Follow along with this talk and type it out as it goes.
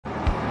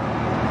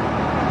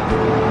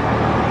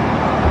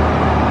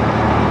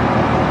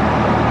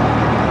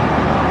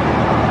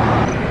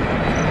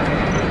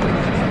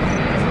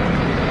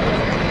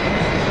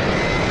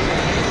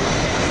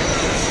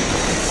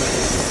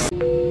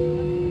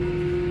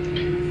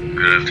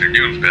Good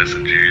afternoon,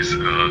 passengers.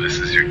 This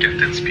is your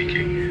captain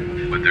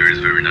speaking. Weather is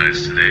very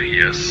nice today,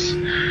 yes.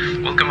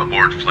 Welcome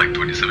aboard Flight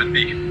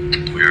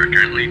 27B. We are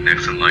currently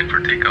next in line for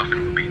takeoff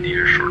and will be in the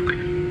air shortly.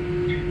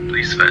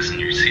 Please fasten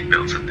your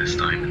seatbelts at this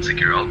time and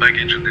secure all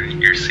baggage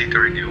underneath your seat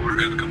or in the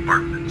overhead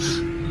compartments.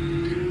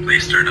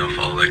 Please turn off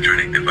all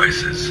electronic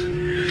devices.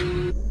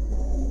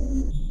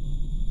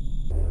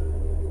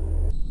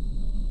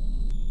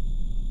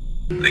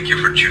 Thank you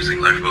for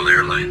choosing Lifeboat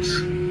Airlines,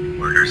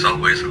 where there's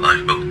always a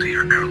lifeboat to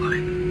your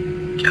airline.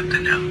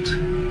 Captain out.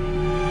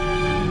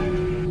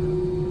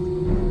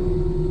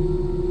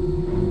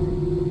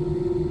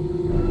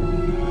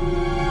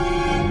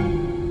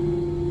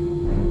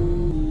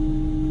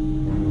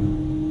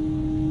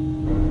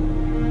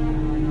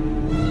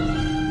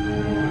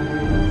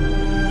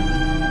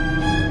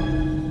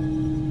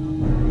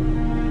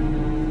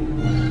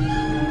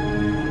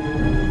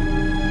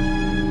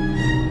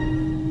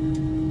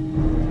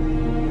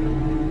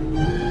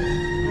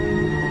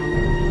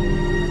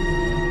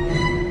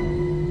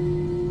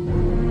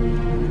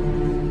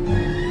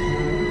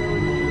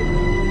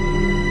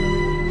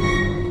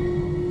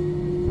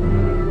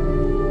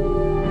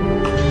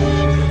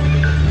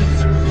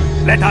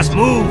 Let us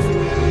move!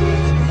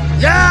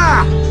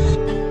 Yeah!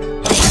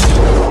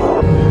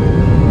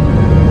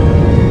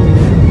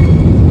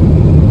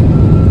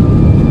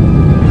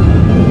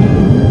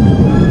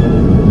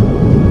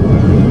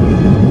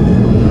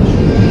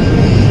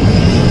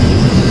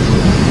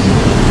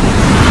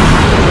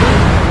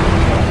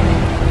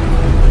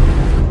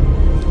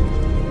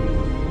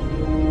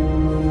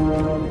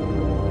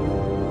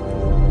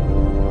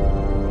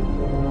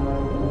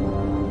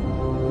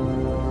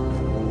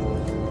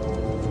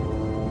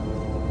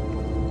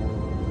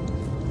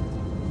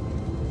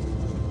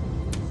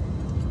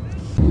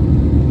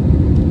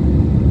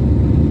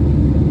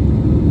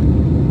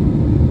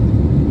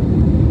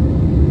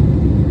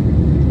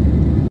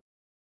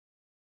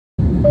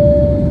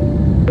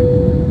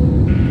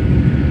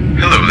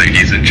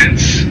 Ladies and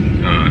gents,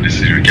 this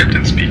is your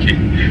captain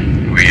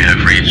speaking. We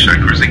have reached our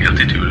cruising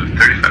altitude of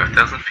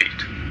 35,000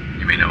 feet.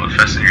 You may now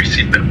unfasten your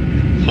seatbelt.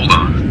 Hold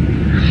on.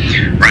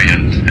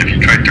 Ryan, have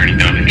you tried turning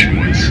down engine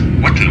once?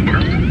 What in the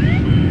world?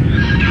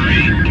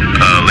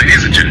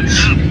 Ladies and gents,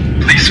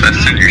 please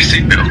fasten your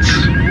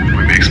seatbelts.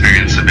 We may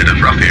experience a bit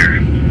of rough air.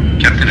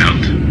 Captain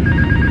out.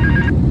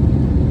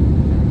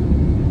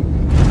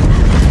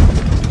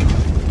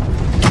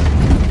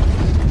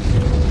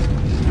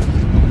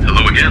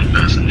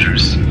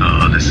 Passengers,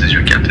 this is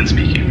your captain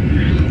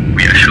speaking.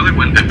 We actually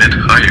went a bit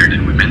higher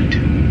than we meant to.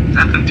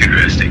 Nothing too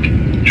drastic,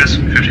 just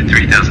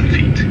 53,000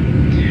 feet.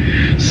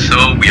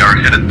 So we are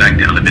headed back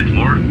down a bit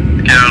more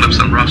to get out of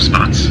some rough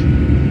spots.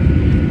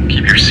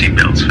 Keep your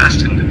seatbelts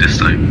fastened at this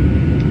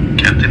time.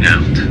 Captain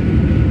out.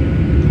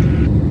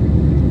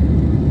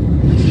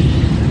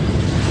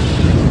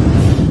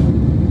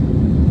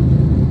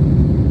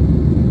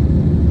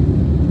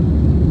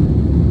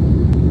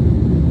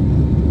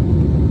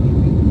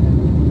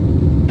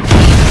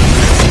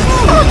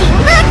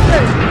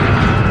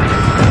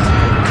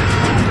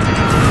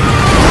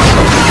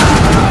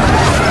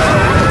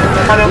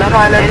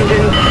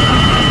 Engine.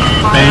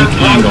 Bank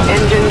angle.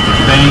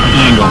 Bank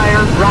angle.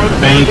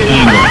 Bank angle. Bank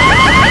angle.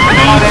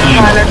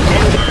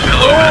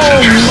 Hello,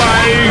 passengers.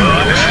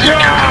 This is your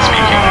captain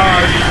speaking.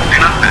 Do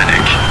not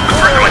panic, but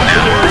we're going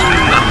down.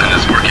 Nothing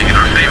is working in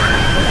our favor.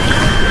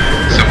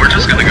 So we're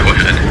just gonna go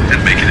ahead and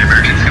make an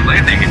emergency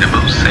landing in the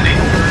most city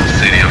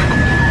of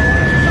corn.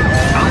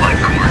 I like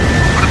corn.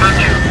 What about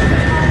you?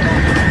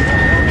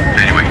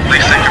 Anyway,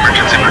 please take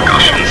emergency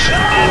precautions.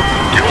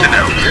 Captain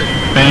out.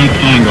 Bank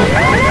angle.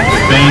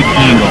 Bank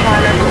angle.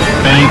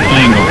 Bank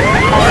angle.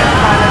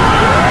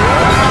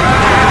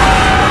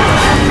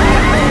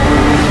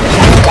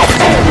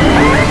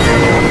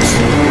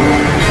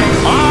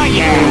 Oh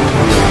yeah!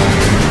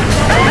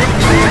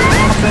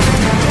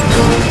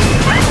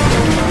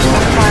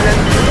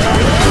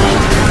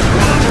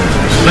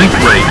 Sink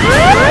rate.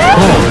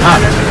 Pull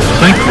up.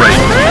 Sink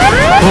rate.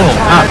 Pull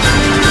up.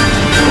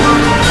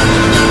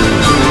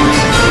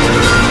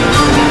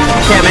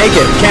 Can't make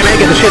it. Can't make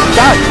it. The ship's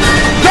stuck.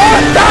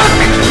 Door stuck!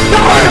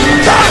 Door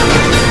stuck!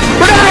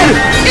 We're done!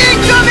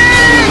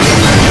 Incoming!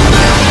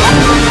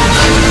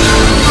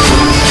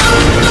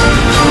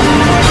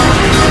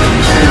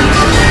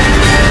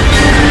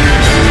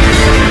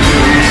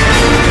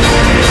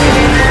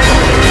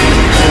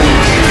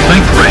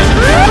 Sink rate.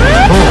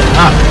 Pull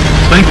up.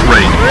 Sink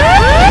rate.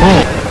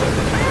 Pull.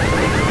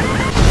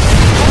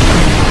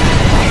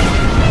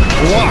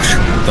 Wash!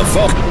 The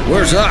fuck?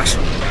 Where's us?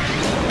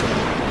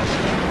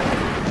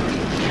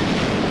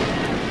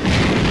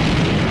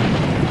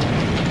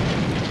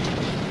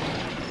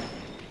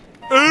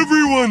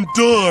 Everyone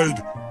died.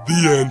 The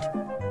end.